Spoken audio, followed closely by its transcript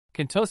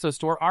Contoso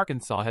Store,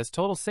 Arkansas has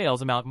total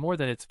sales amount more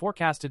than its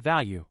forecasted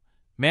value.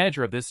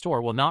 Manager of this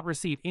store will not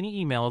receive any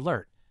email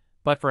alert.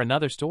 But for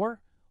another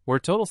store, where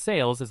total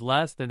sales is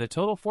less than the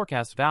total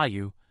forecast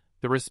value,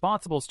 the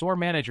responsible store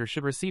manager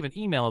should receive an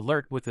email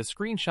alert with a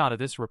screenshot of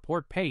this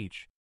report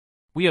page.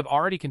 We have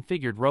already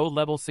configured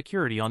row-level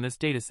security on this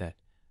dataset,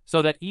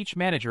 so that each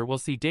manager will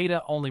see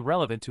data only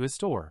relevant to his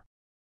store.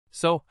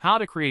 So, how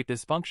to create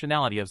this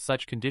functionality of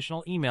such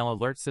conditional email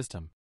alert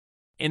system?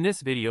 In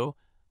this video,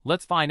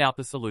 let's find out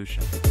the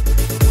solution.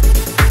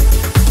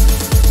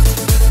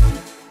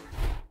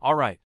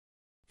 Alright,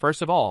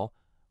 first of all,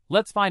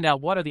 let's find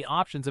out what are the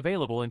options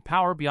available in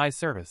Power BI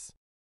service.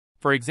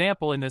 For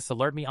example, in this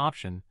Alert Me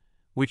option,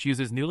 which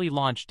uses newly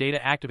launched data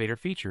activator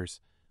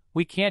features,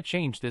 we can't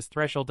change this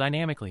threshold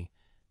dynamically,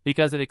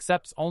 because it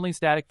accepts only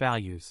static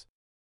values.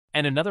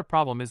 And another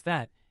problem is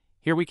that,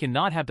 here we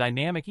cannot have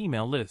dynamic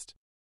email list.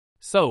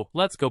 So,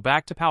 let's go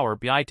back to Power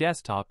BI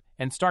desktop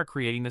and start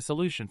creating the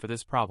solution for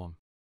this problem.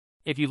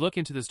 If you look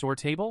into the store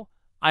table,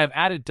 I have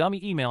added dummy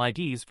email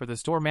IDs for the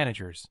store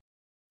managers.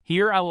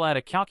 Here I will add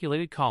a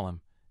calculated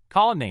column.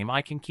 Column name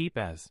I can keep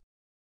as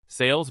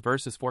Sales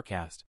versus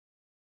Forecast.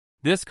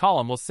 This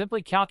column will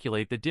simply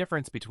calculate the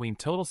difference between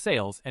total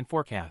sales and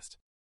forecast.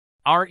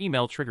 Our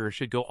email trigger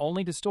should go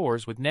only to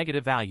stores with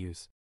negative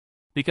values,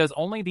 because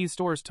only these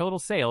stores' total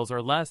sales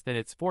are less than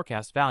its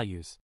forecast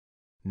values.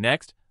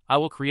 Next, I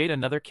will create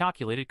another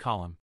calculated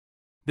column.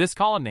 This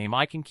column name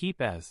I can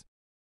keep as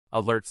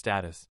Alert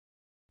Status.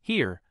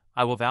 Here,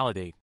 I will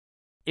validate.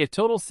 If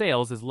total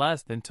sales is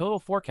less than total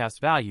forecast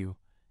value,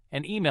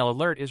 an email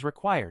alert is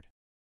required.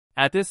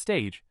 At this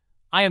stage,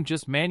 I am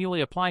just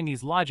manually applying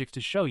these logics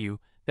to show you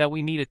that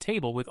we need a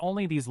table with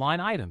only these line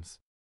items.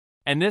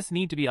 And this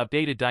need to be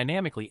updated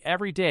dynamically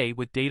every day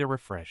with data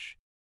refresh.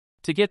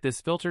 To get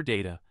this filter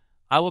data,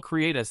 I will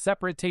create a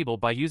separate table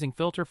by using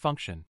filter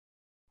function.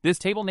 This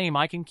table name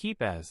I can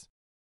keep as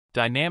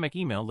Dynamic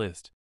Email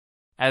List.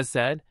 As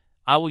said,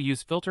 I will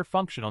use filter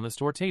function on the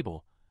store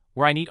table,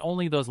 where I need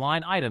only those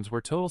line items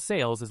where total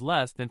sales is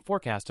less than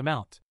forecast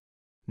amount.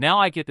 Now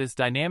I get this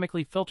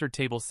dynamically filtered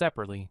table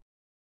separately.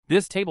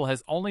 This table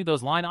has only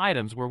those line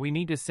items where we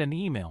need to send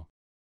the email.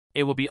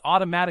 It will be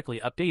automatically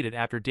updated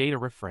after data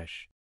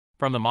refresh.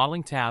 From the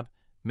Modeling tab,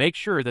 make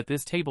sure that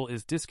this table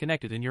is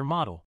disconnected in your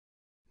model.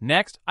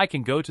 Next, I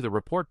can go to the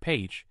report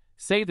page,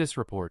 save this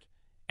report,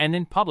 and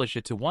then publish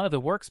it to one of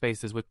the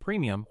workspaces with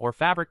premium or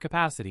fabric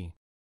capacity.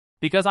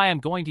 Because I am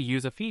going to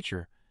use a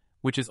feature,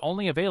 which is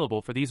only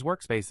available for these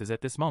workspaces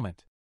at this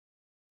moment.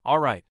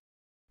 Alright.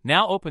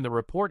 Now open the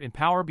report in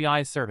Power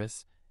BI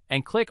service,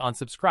 and click on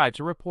Subscribe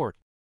to Report.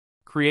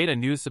 Create a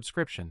new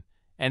subscription,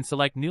 and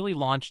select Newly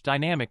Launched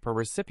Dynamic Per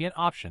Recipient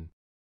option.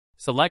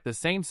 Select the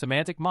same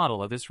semantic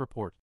model of this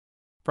report.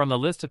 From the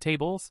list of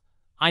tables,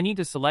 I need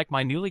to select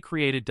my newly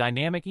created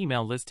Dynamic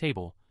Email List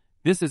table.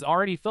 This is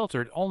already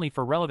filtered only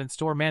for relevant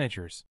store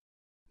managers.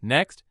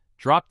 Next,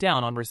 drop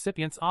down on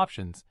Recipients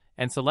options,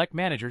 and select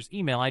Manager's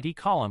Email ID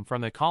column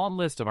from the column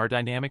list of our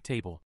dynamic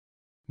table.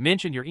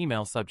 Mention your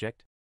email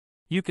subject.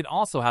 You can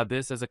also have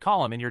this as a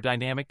column in your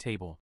dynamic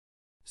table,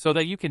 so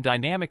that you can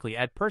dynamically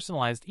add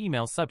personalized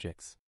email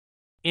subjects.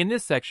 In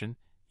this section,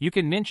 you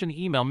can mention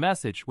the email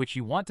message which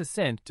you want to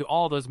send to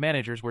all those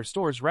managers where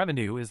store's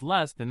revenue is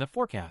less than the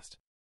forecast.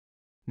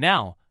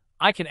 Now,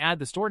 I can add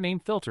the store name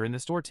filter in the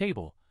store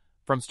table,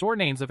 from store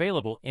names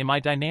available in my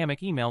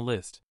dynamic email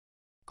list.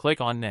 Click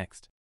on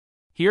Next.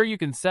 Here you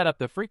can set up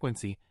the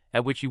frequency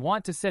at which you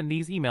want to send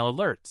these email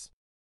alerts.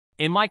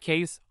 In my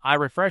case, I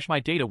refresh my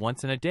data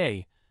once in a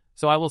day,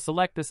 so I will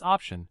select this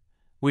option,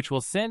 which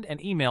will send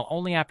an email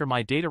only after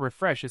my data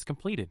refresh is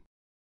completed.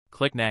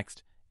 Click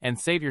Next, and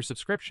save your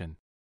subscription.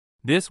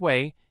 This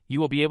way, you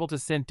will be able to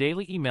send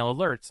daily email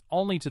alerts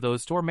only to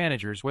those store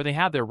managers where they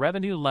have their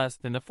revenue less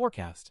than the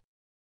forecast.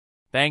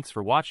 Thanks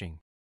for watching.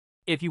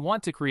 If you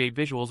want to create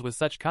visuals with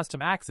such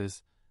custom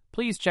access,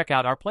 please check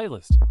out our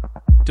playlist.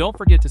 Don't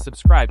forget to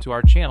subscribe to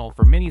our channel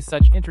for many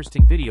such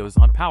interesting videos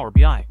on Power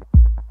BI.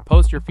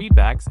 Post your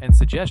feedbacks and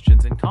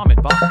suggestions in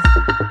comment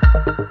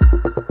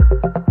box.